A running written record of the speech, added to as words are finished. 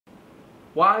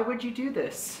Why would you do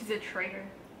this? He's a traitor.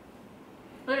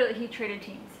 Literally, he traded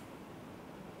teams.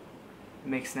 It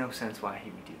makes no sense why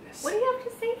he would do this. What do you have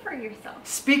to say for yourself?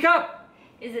 Speak up!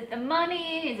 Is it the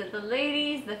money? Is it the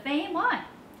ladies? The fame? What?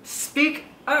 Speak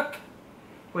up!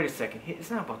 Wait a second.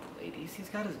 It's not about the ladies. He's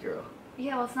got his girl.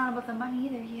 Yeah, well, it's not about the money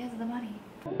either. He has the money.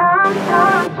 I'm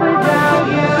lost without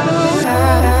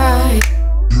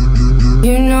you.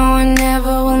 You know I never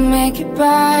will make it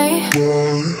by.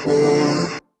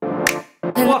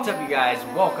 What's up, you guys?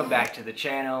 Welcome back to the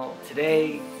channel.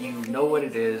 Today, you know what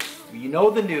it is. You know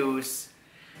the news.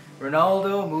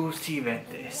 Ronaldo moves to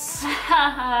Juventus.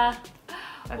 That's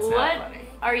what not funny.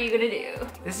 are you gonna do?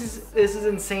 This is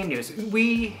insane news.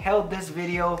 We held this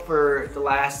video for the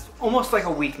last almost like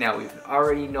a week now. We've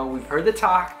heard the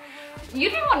talk. You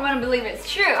didn't want to believe it's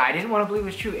true. I didn't want to believe it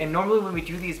was true. And normally when we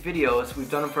do these videos, we've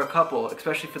done them for a couple,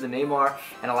 especially for the Neymar,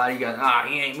 and a lot of you guys,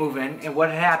 he ain't moving. And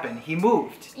what happened? He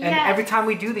moved. Yes. And every time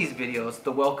we do these videos,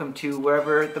 the welcome to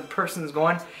wherever the person's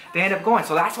going, they end up going.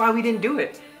 So that's why we didn't do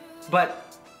it.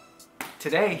 But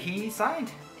today he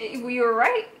signed. You were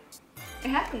right. It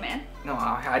happened, man. No,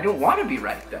 I don't want to be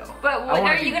right though. But what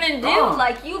are you gonna do?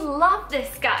 Like, you love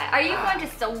this guy. Are you going to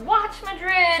still watch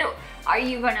Madrid? Are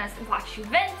you gonna watch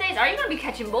Juventus? Are you gonna be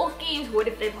catching both games? What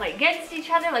if they play against each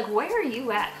other? Like, where are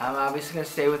you at? I'm obviously gonna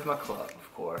stay with my club,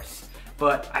 of course.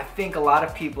 But I think a lot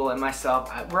of people and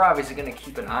myself, we're obviously gonna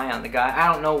keep an eye on the guy.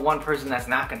 I don't know one person that's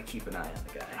not gonna keep an eye on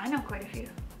the guy. I know quite a few.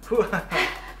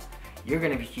 You're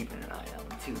gonna be keeping an eye on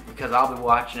him too, because I'll be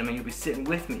watching him and you'll be sitting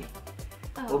with me.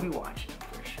 Oh. We'll be watching him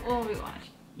for sure. We'll be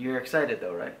watching. You're excited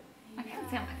though, right? I can't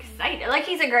say I'm excited. Like,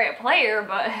 he's a great player,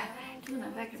 but it doesn't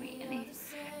affect me any.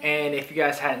 And if you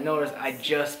guys hadn't noticed, I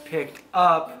just picked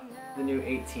up the new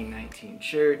 18-19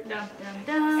 shirt. Dun, dun,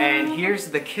 dun. And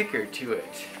here's the kicker to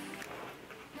it.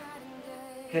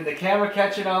 Can the camera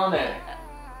catch it on there?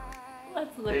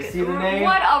 Let's look They at see the name?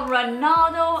 What a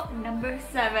Ronaldo number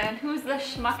 7. Who's the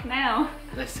schmuck now?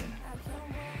 Listen,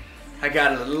 I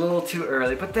got it a little too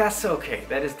early, but that's okay.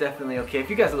 That is definitely okay. If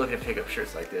you guys are looking to pick up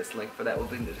shirts like this, link for that will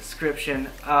be in the description.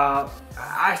 I'm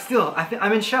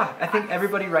in shock. I think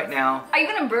everybody right now. Are you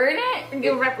gonna burn it and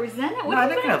go represent it? What No, are you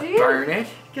I'm not gonna gonna do? burn it.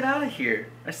 Get out of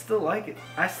here. I still like it.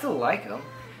 I still like them.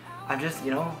 I'm just,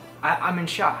 I'm in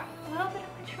shock. A little bit of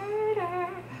a traitor.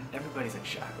 Everybody's in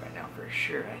shock right now for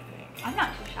sure, I think. I'm not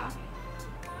too shocked.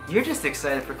 You're just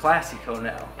excited for Classico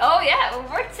now. Oh yeah,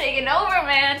 we're taking over,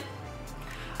 man.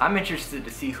 I'm interested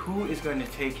to see who is going to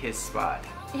take his spot.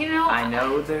 You know, I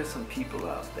know there's some people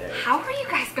out there. how are you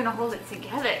guys gonna hold it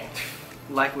together?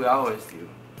 Like we always do.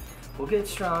 We'll get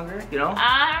stronger, I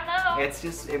don't know. It's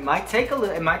just, it might take a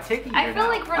year. I feel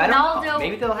like I don't know. Ronaldo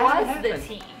Maybe they'll have it was the happen.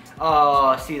 team.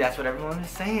 Oh, see, that's what everyone is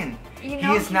saying. You He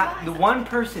know, is he not, was. the one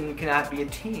person cannot be a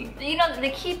team. You know, the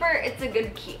keeper, it's a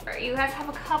good keeper. You guys have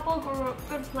a couple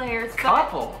good players. but-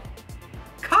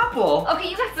 Couple? Okay,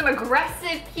 you got some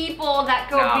aggressive people that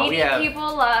go No, we beating have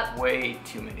people up. Way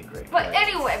too many great But players.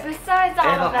 anyway, besides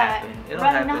all It'll of that, happen. It'll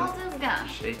happen. Ronaldo's gone.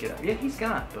 Shake it up. Yeah, he's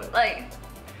gone, but. Like,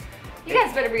 you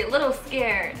guys better be a little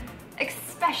scared.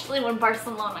 Especially when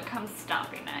Barcelona comes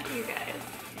stomping at you guys.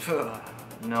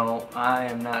 No, I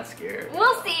am not scared.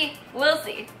 We'll see. We'll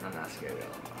see. I'm not scared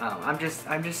at all.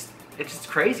 It's just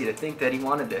crazy to think that he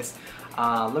wanted this.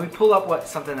 Let me pull up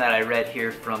something that I read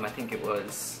here from, I think it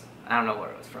was, I don't know where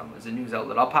it was from. It was a news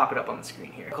outlet. I'll pop it up on the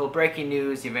screen here. Cool, breaking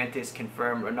news, Juventus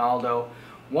confirmed Ronaldo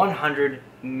 $100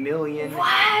 million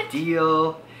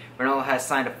deal. Ronaldo has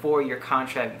signed a 4-year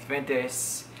contract with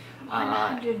Juventus.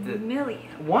 100 million.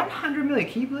 100 million,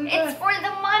 can you believe that? It's for the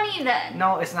money then.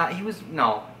 No, it's not. He was,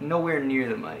 nowhere near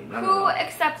the money. No, Who no.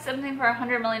 accepts something for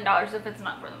 $100 million if it's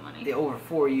not for the money? Over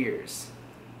 4 years.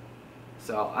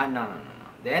 So, no.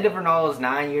 The end of Ronaldo's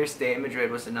 9-year stay at Madrid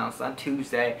was announced on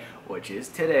Tuesday, which is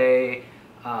today,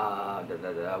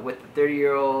 with the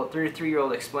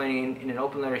 33-year-old explaining in an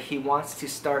open letter he wants to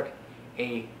start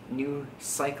a new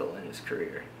cycle in his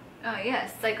career. Oh yeah,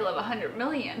 a cycle of 100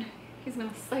 million. He's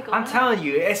gonna cycle. I'm telling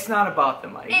you, it's not about the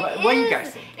money. What do you guys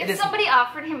think? If somebody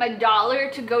offered him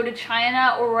 $1 to go to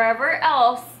China or wherever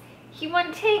else, he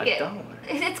wouldn't take it. $1?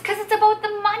 It's because it's about the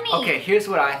money. Okay, here's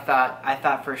what I thought. I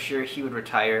thought for sure he would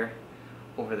retire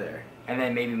over there and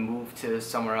then maybe move to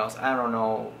somewhere else. I don't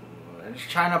know.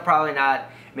 China, probably not.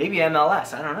 Maybe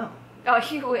MLS. I don't know. Oh,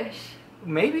 you wish.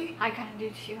 Maybe. I kind of do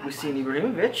too. We've seen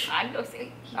Ibrahimovic. I'd go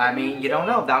see. I mean, you don't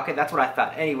know. Okay, that's what I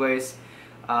thought. Anyways,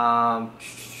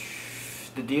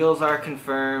 the deals are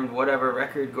confirmed. Whatever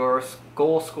record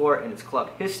goal score in his club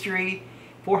history,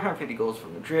 450 goals for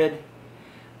Madrid,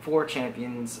 4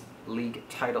 Champions League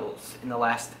titles in the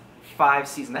last 5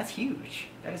 seasons. That's huge.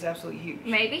 That is absolutely huge.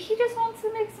 Maybe he just wants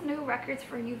to make some new records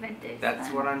for Juventus. That's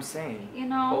what I'm saying. You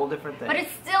know, whole different thing. But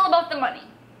it's still about the money.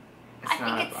 It's I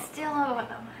think it's still about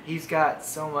the money. He's got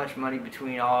so much money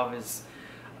between all of his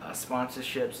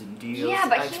sponsorships and deals. Yeah,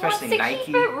 but he wants to Nike.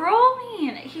 keep it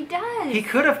rolling. He does. He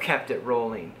could have kept it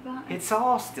rolling. But It's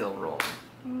all still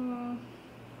rolling.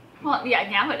 Well, yeah,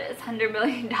 now it is. $100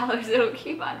 million. It'll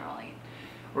keep on rolling.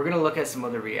 We're going to look at some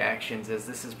other reactions, as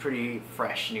this is pretty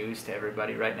fresh news to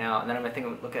everybody right now. And then I'm going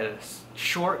to look at a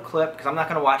short clip, because I'm not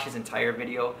going to watch his entire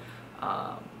video.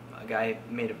 A guy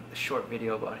made a short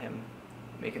video about him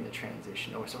making the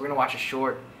transition over. So we're going to watch a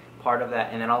short part of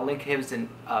that, and then I'll link his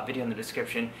video in the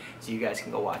description so you guys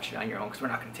can go watch it on your own, because we're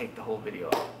not going to take the whole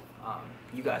video.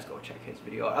 You guys go check his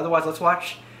video. Otherwise, let's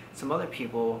watch some other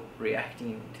people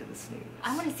reacting to this news.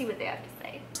 I want to see what they have to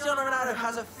say. Cristiano Ronaldo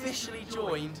has officially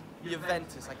joined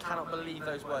Juventus. I cannot believe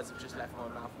those words have just left my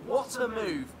mouth. What a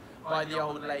move by the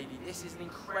old lady. This is an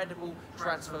incredible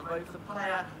transfer, both the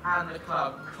player and the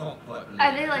club. Can't quite believe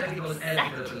Are they like I think it was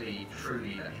ever to believe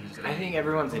truly that he was going I think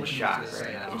everyone's in shock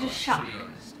right now. Just shocked.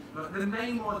 But the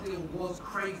Neymar deal was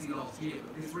crazy last year,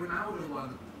 but this Ronaldo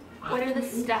one... What are the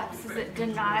steps? Is it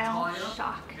denial,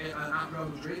 shock? At Real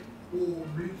Madrid, or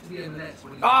move to the MLS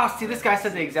when he... Oh, see, this guy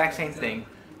said the exact same thing.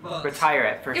 Retire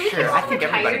it, for Do we sure. call I think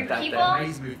everybody retired thought people? that.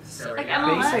 He's moved to Serie Like A.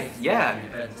 MLS? Basic, yeah.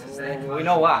 Well, we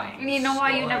know why. You know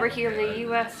why you never hear the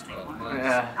US anymore?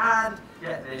 Yeah. And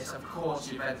get this, of course,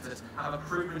 Juventus have a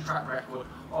proven track record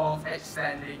of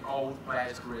extending old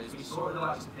players' careers. We saw it in the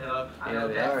likes of Pirlo, and Yeah, they'll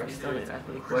they definitely already do started, it I think.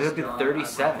 with Well, he'll be Cristiano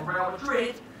 37 for Real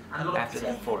Madrid, and look, after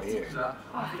that 4 years. particular,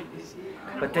 I think this is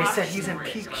But they said he's in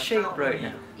peak shape right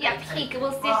now. Yeah, peak.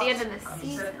 We'll see at the end of the Having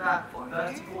season. said that,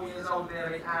 34 years old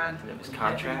nearly, and His getting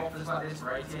contract. offers like this for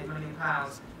 £88 million,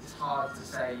 it's hard to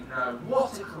say no.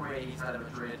 What a career he's had at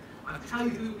Madrid. I tell you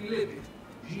who we live in.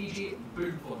 Gigi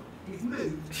Buffon. He's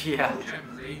moved Yeah. to the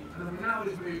Champions League, and then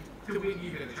Ronaldo's moved to win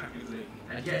you the Champions League.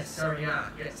 And yes, Serie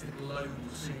A gets the global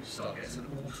superstar, gets an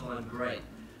all-time great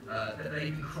that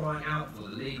they've been crying out for.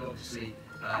 The league, obviously,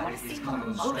 wanna it's see coming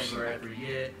on more stronger emotion. every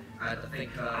year. And I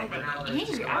think Ronaldo's angry.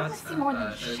 just I got wanna see more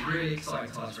than so shock. really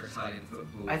exciting times for Italian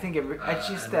football. I think it's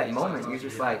just and that really moment. exciting You're times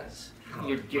just for like,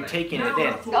 Juventus. you're taking it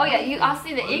in. Oh yeah, I'll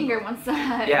see the anger once the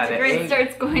the grid anger.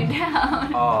 starts going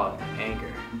down. Oh,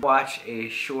 anger. Watch a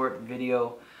short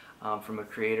video from a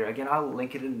creator. Again, I'll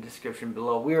link it in the description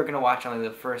below. We are going to watch only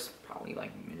the first probably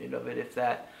like minute of it, if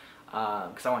that,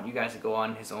 because I want you guys to go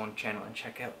on his own channel and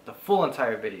check out the full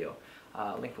entire video.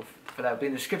 Link for that will be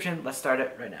in the description. Let's start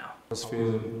it right now. I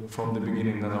feel from the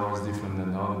beginning that I was different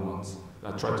than the other ones.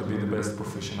 I tried to be the best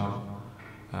professional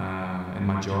in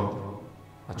my job.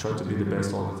 I try to be the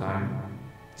best all the time.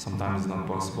 Sometimes it's not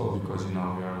possible because, you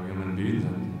know, we are human beings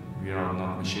and we are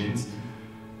not machines.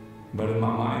 But in my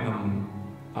mind,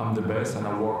 I'm the best and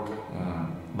I work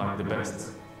like the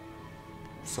best.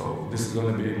 So this is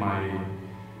going to be my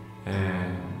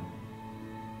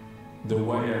the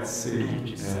way I see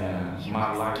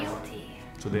my life Guilty.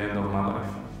 to the end of my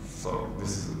life. So this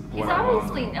is He's what I want,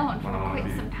 obviously known for what I want to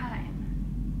quite be. some time.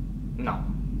 No.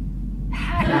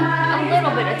 Had a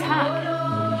little bit of time.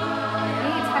 He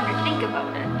needs time to think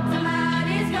about it.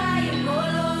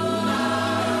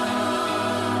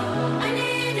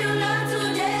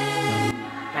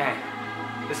 Hey,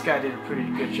 this guy did a pretty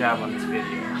good job on this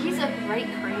video. He's a great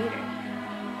creator.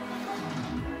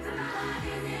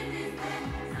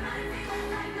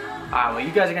 Well,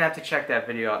 you guys are gonna have to check that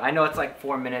video. I know it's like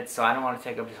 4 minutes, so I don't want to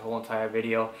take up his whole entire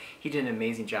video. He did an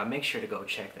amazing job. Make sure to go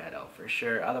check that out for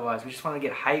sure. Otherwise, we just want to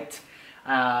get hyped.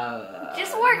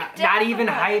 Just worked Not even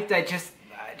out. hyped. I just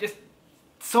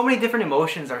so many different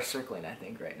emotions are circling, I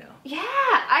think, right now. Yeah,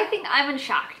 I think I'm in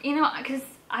shock. You know, because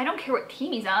I don't care what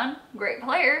team he's on. Great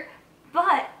player.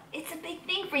 But it's a big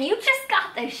thing for you. You just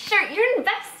got this shirt. You're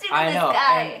invested in I this know,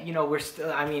 guy. and you know, we're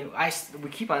still. I mean, we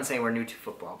keep on saying we're new to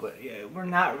football, but yeah, we're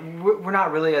not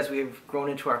really, as we've grown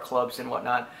into our clubs and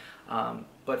whatnot.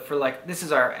 But for like, this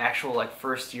is our actual like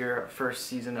first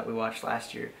season that we watched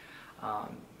last year.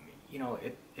 You know,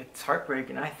 it's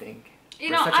heartbreaking. I think. You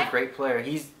For know, such a great player.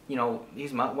 He's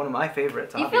one of my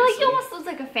favorites. You obviously. feel like he almost looks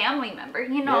like a family member,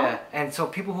 you know? Yeah, and so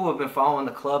people who have been following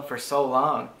the club for so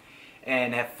long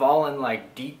and have fallen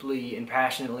like deeply and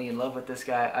passionately in love with this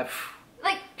guy,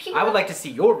 Like people. I would like to see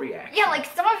your reaction. Yeah, like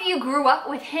some of you grew up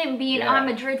with him being on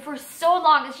Madrid for so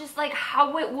long. It's just like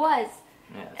how it was.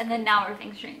 Yeah, And then now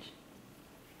everything's changed.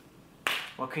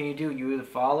 what can you do? You either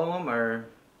follow him or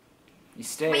you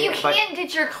stay. But you can't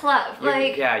ditch your club.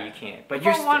 Like, yeah, you can't. But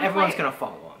for one everyone's player. gonna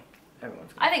follow him.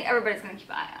 Everyone's gonna I think everybody's gonna keep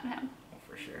an eye on him. follow him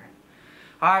for sure.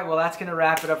 Alright, well that's going to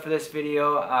wrap it up for this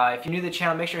video. If you're new to the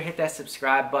channel, make sure to hit that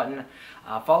subscribe button.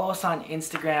 Follow us on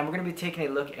Instagram. We're going to be taking a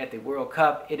look at the World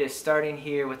Cup. It is starting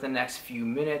here within the next few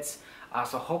minutes.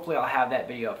 So hopefully I'll have that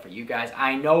video up for you guys.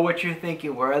 I know what you're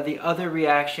thinking. Where are the other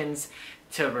reactions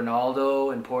to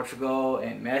Ronaldo and Portugal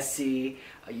and Messi,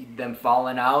 them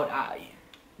falling out?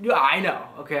 I know,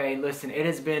 okay? Listen, it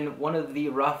has been one of the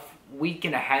rough week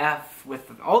and a half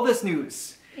with all this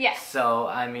news. Yes. So,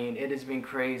 I mean, it has been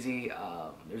crazy.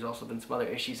 There's also been some other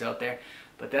issues out there,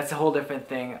 but that's a whole different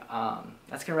thing.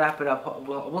 That's going to wrap it up.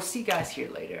 We'll see you guys here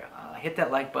later. Hit that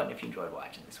like button if you enjoyed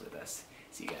watching this with us.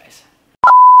 See you guys.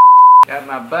 Got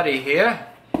my buddy here.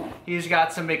 He's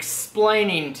got some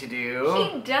explaining to do.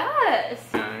 He does.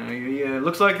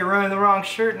 Looks like you're wearing the wrong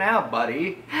shirt now,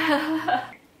 buddy.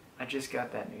 I just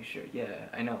got that new shirt. Yeah,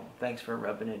 I know. Thanks for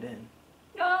rubbing it in.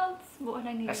 Oh, that's what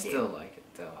I need I to do. still like it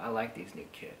though. I like these new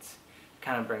kits.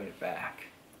 Kind of bringing it back.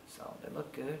 So they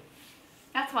look good.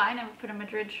 That's why I never put a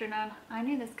Madrid shirt on. I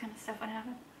knew this kind of stuff would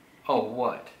happen. Oh,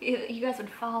 what? You guys would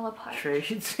fall apart.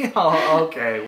 Trades? Oh, okay.